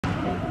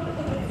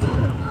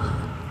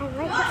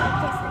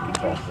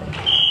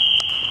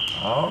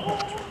Oh.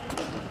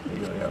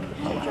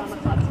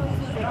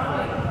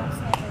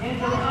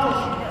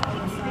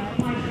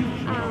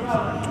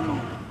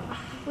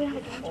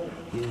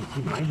 You didn't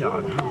see my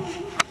dog, huh?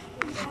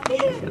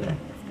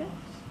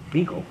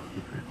 Beagle.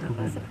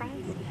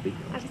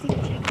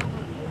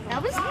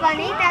 That was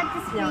funny, that's a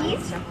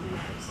sneeze.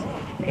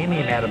 Amy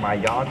and out of my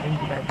dog. Amy,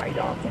 that's my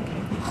dog.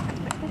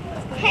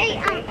 Hey,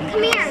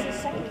 come here.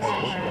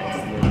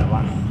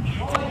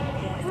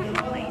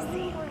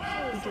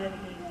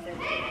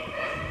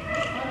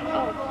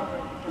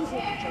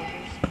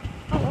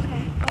 Oh,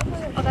 okay.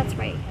 Oh, that's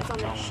right. It's on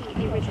that sheet,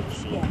 the original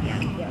sheet. Yeah.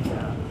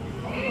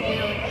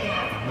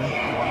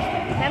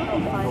 That'll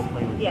be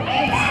fun. Yeah.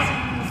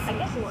 I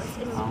guess it was.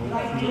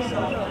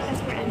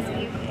 That's for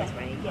MCU. That's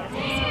right. Yeah.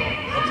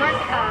 Mark,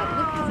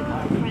 Luke has a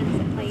couple friends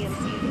that play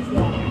MCU.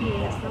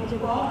 Yeah.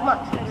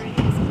 Look.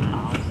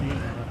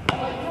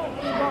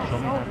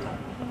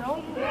 No,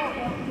 you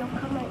won't. You'll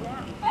come right now.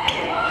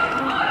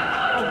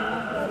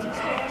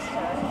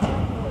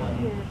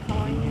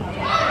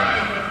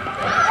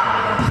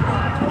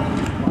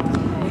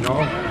 No.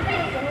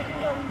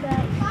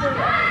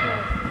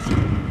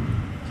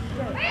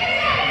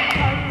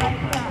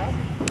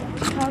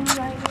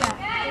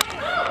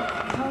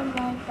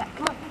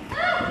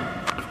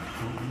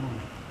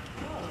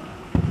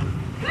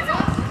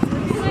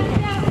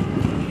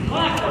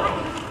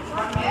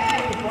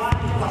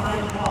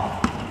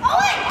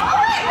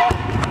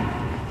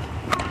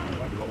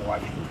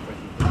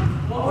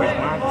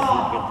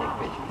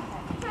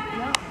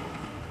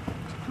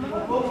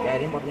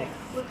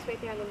 Luke's right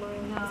there on the line.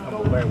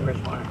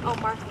 Where's Mark? Oh,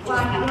 Mark's Oh,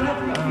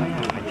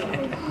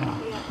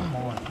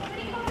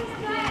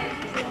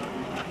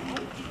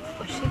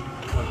 yeah.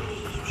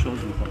 Shows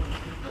you.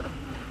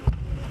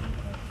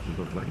 You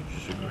look like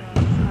she's a great.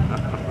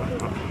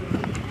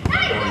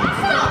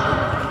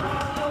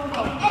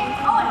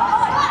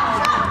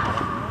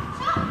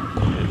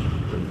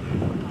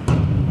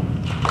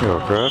 Go,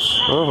 Chris.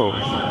 Oh.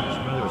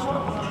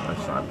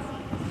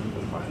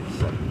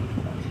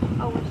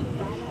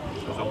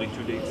 There's only 2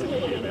 dates that can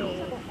be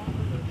available.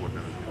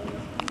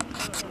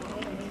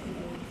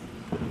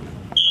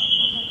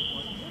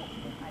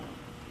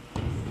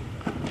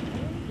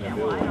 Yeah,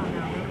 well, I don't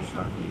know.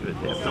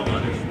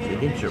 They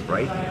did your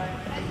right hand.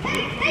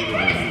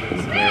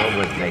 They're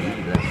over at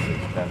Tahiti, that's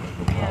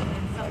the problem.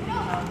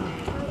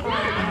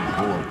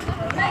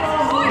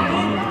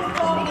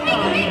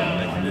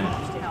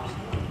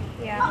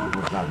 Yeah.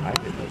 It's not my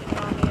business.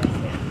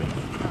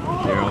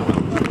 They're over.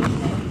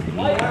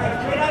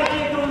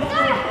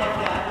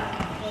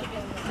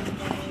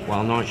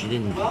 Well, no, she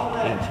didn't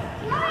paint.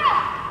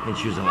 And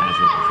she was the last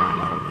one to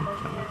find out.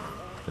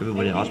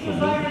 Everybody else was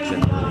moving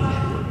except her.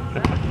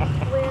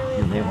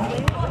 You live on it?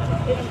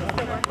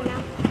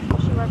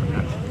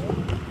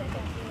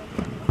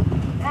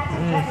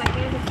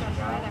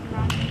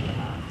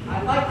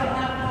 I'd like to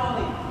have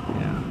Molly.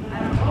 Yeah.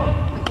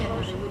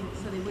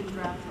 So they wouldn't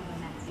drive till the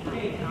next night.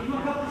 Hey, can you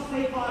look up the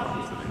state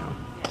boxes?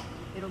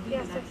 It'll be the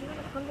next night.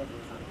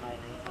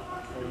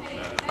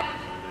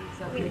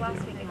 So if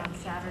last week on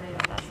Saturday,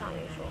 that's not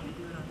usual. we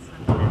do it on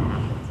Sunday.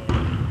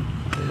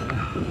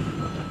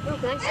 Oh,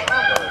 nice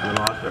job. You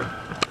lost her.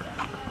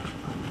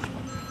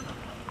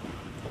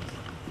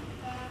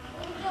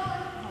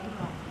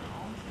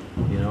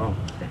 You know,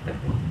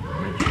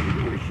 when she could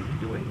do it, she could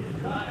do it.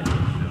 I think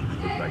she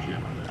looks like your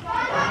mother.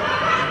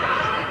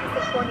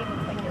 The 40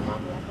 looks like your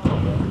mom.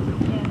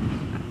 Yeah.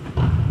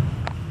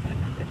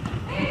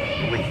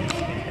 Wait, you see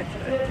it.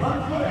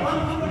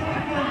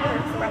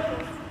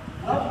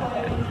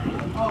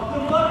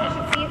 I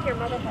should see if your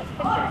mother has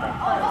pictures of her.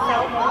 No,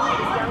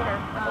 she's younger,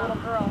 like a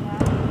little girl.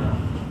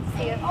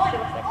 See if she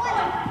looks like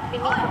her. It'd be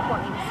neat for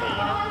Courtney to see,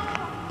 you know?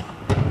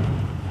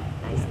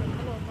 Nicely.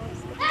 Come on,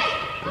 boys.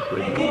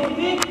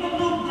 Big the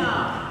loop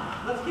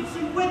now. Let's get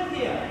some width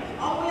here.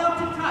 All the way up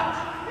to touch.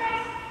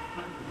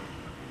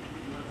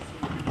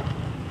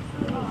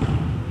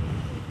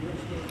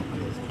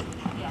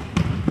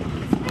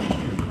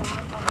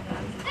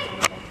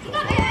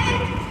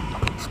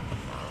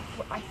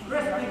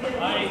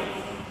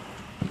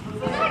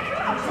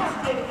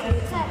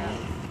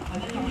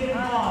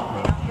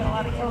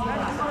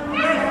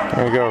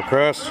 There you go,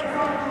 Chris. If the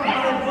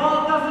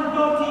ball doesn't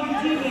go to your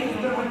teammates,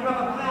 you're going to grab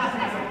a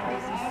plastic.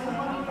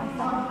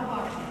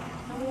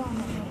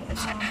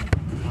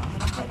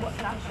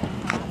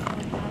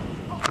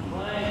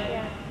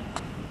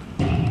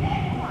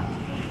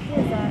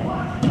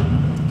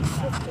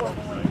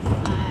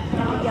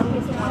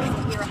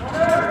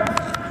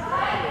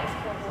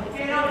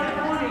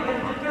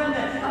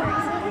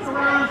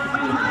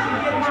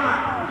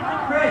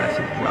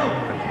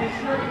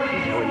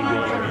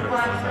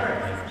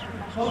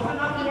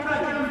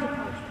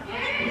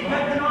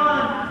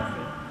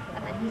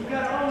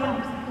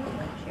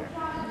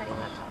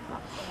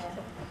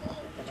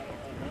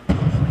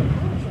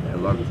 I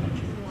love it.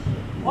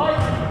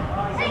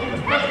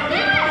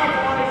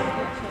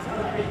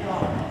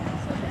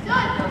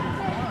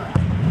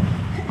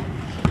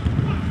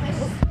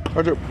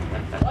 Roger.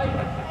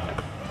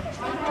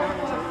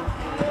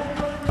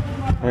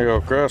 There you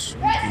go, Chris.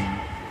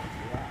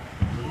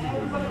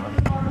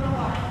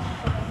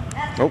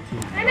 Nope.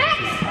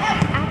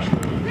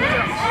 Actually, these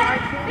are hard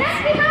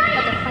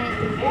teams,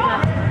 but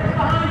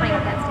they're playing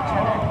against each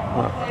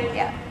other.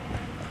 Yeah.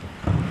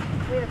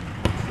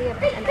 We have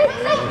an A. We have an A and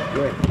a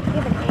B.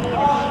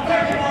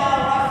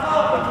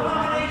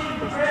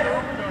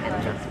 And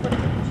just what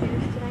did we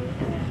choose tonight?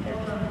 And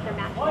they're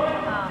matching.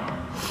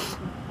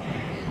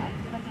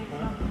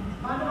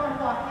 Not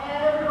available.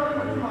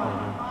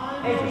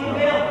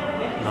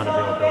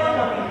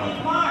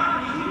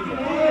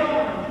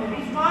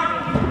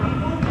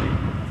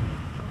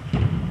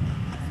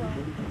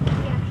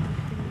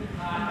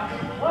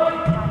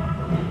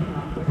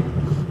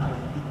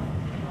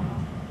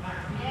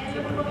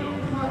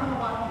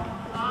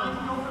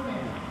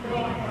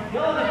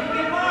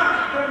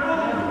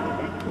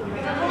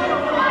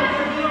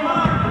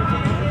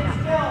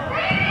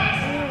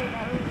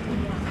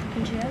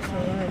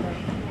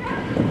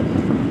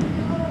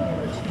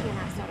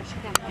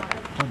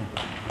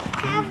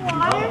 Have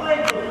water?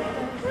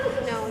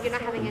 No, you're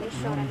not having any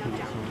soda, no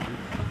Joe.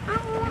 I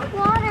want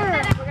water.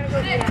 We're gonna go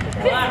do that after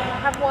this.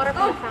 Have water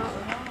from the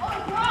fountain.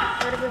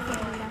 Where do we see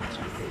them?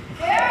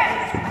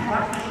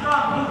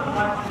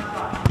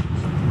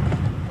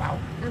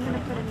 I'm gonna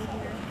put him in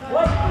here.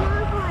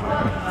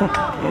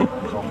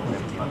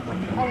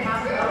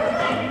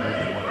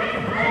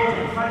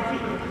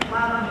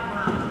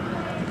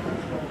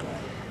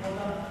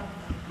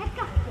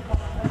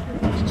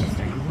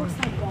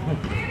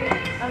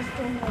 I was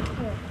doing like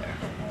here.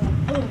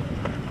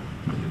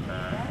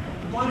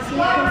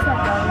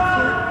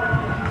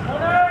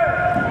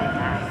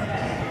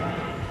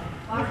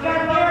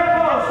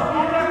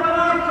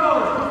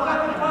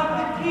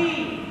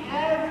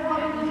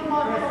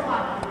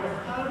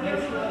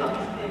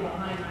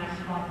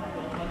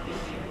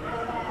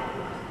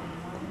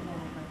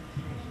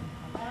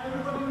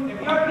 If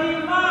you're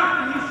being marked,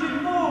 then you should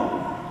move.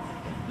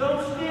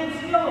 Don't stand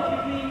still if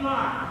you're being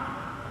marked.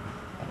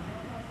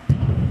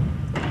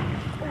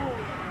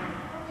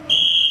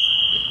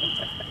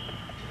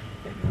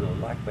 Maybe a little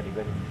luck, but he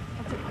better.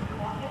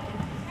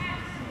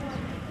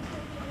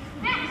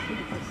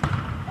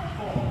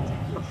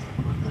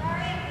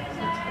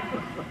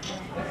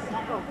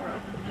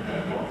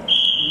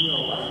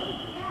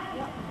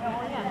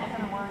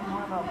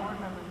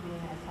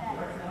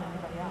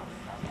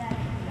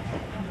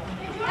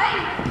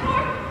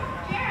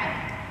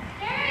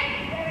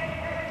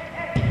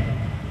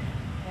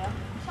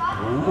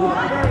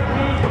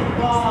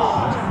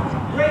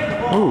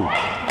 Ooh,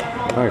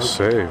 nice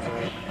save.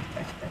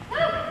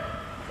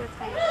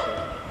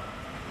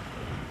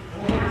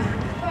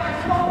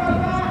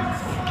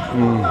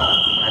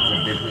 That's a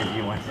big if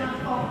you want that.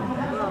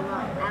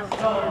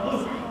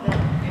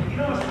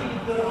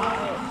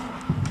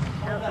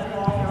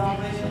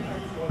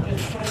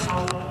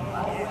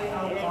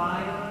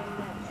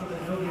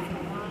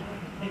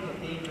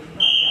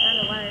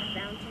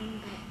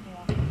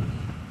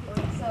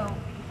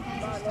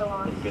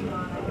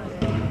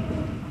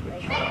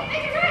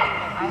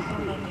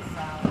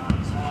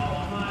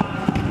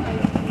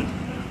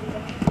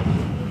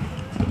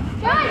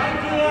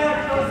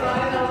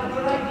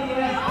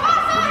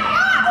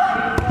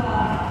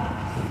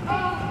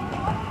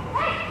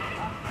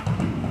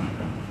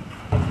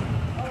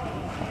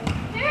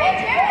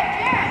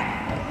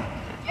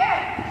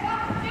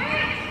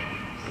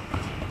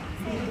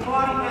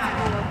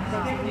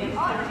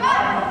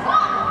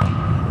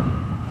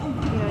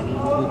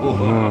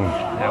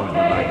 That was the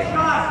bugger.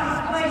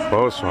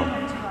 Close one.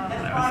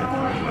 That was the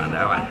close one,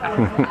 that one.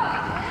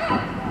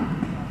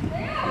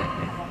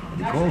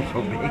 The goal's so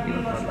big, it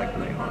looks like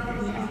playing hockey.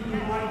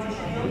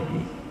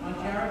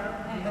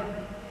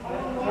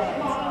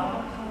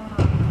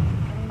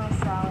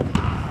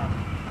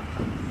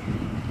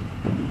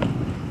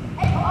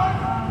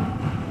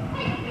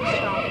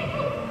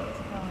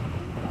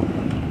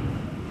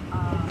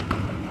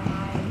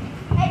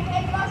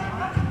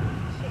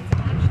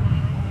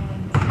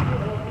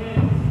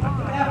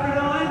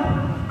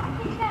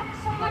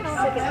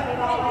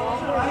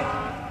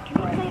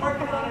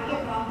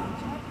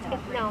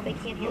 No, they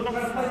can't hear.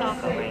 That's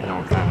soccer, right? No,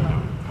 okay.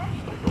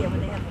 Yeah, when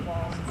they have the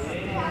balls.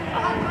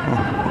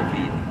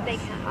 They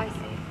can. I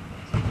see.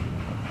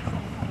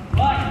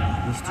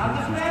 These two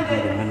used to be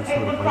the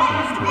Minnesota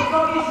Vikings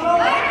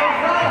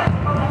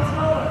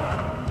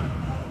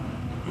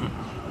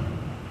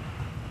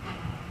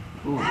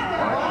too. Ooh.